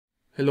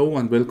Hello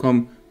and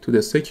welcome to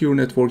the Secure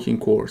Networking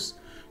course,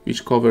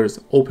 which covers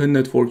open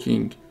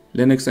networking,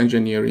 Linux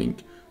engineering,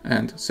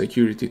 and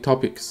security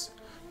topics.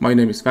 My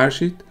name is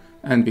Farshid,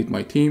 and with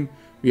my team,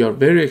 we are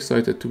very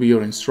excited to be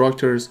your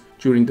instructors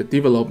during the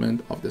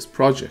development of this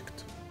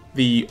project.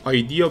 The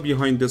idea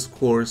behind this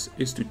course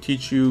is to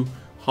teach you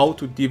how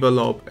to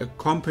develop a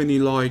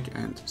company-like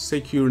and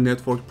secure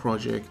network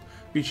project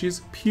which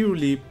is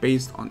purely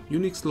based on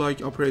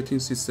Unix-like operating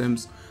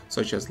systems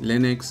such as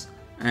Linux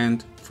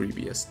and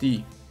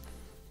FreeBSD.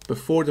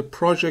 Before the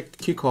project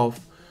kickoff,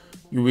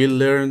 you will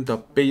learn the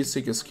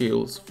basic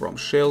skills from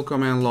shell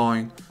command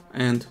line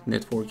and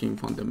networking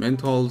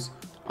fundamentals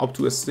up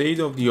to a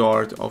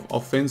state-of-the-art of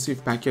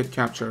offensive packet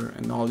capture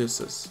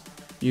analysis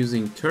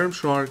using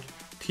TermShark,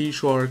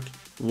 T-Shark,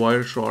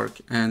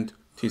 Wireshark, and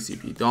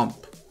TCPDump.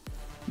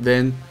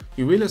 Then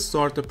you will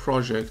start the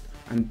project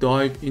and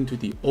dive into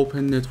the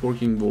open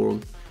networking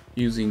world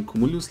using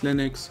Cumulus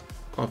Linux,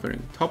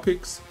 covering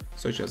topics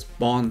such as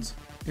bonds,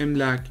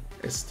 MLAC,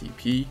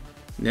 STP,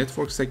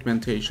 network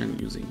segmentation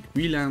using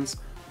VLANs,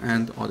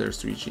 and other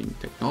switching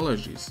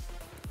technologies.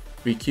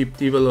 We keep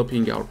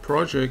developing our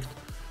project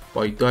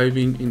by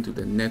diving into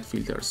the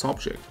NetFilter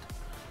subject.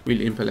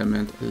 We'll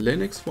implement a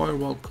Linux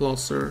firewall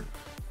cluster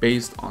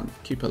based on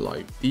keep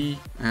alive D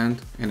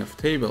and NF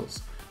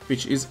tables,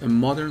 which is a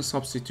modern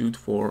substitute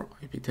for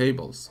IP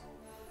tables.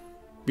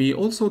 We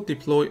also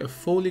deploy a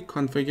fully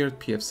configured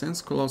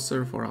pfSense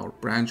cluster for our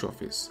branch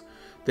office.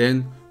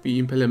 Then we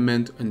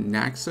implement a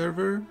NAC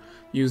server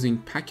using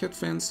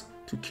PacketFence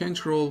to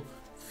control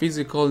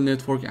physical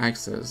network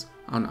access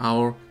on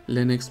our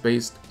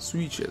Linux-based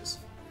switches.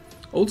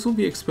 Also,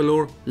 we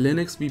explore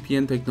Linux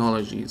VPN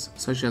technologies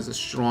such as a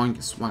strong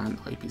SWAN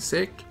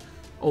IPsec,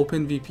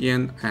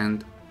 OpenVPN,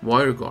 and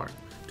WireGuard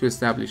to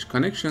establish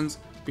connections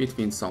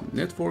between some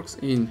networks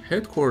in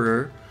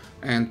headquarters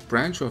and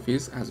branch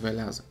office as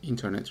well as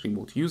internet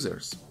remote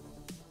users.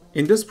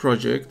 In this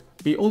project,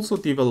 we also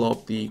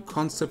developed the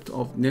concept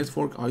of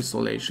network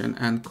isolation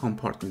and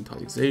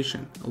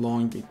compartmentalization,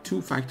 along with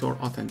two-factor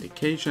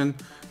authentication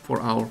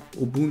for our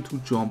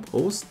Ubuntu Jump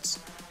hosts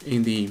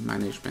in the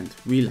management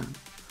VLAN.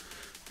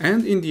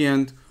 And in the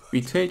end,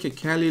 we take a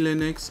Kali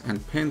Linux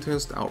and pen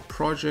test our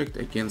project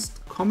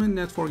against common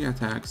network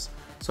attacks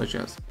such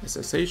as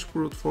SSH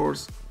brute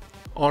force,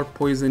 ARP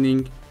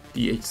poisoning,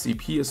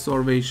 DHCP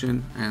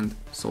starvation, and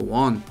so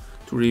on,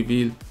 to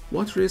reveal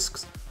what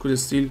risks could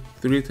still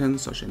threaten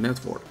such a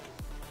network.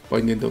 By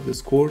the end of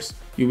this course,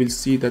 you will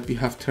see that we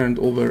have turned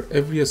over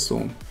every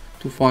stone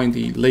to find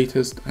the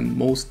latest and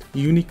most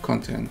unique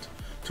content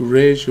to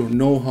raise your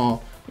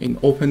know-how in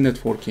open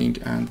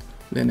networking and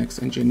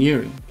Linux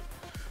engineering.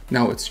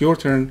 Now it's your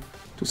turn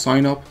to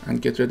sign up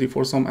and get ready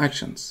for some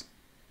actions.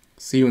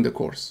 See you in the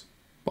course.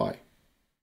 Bye.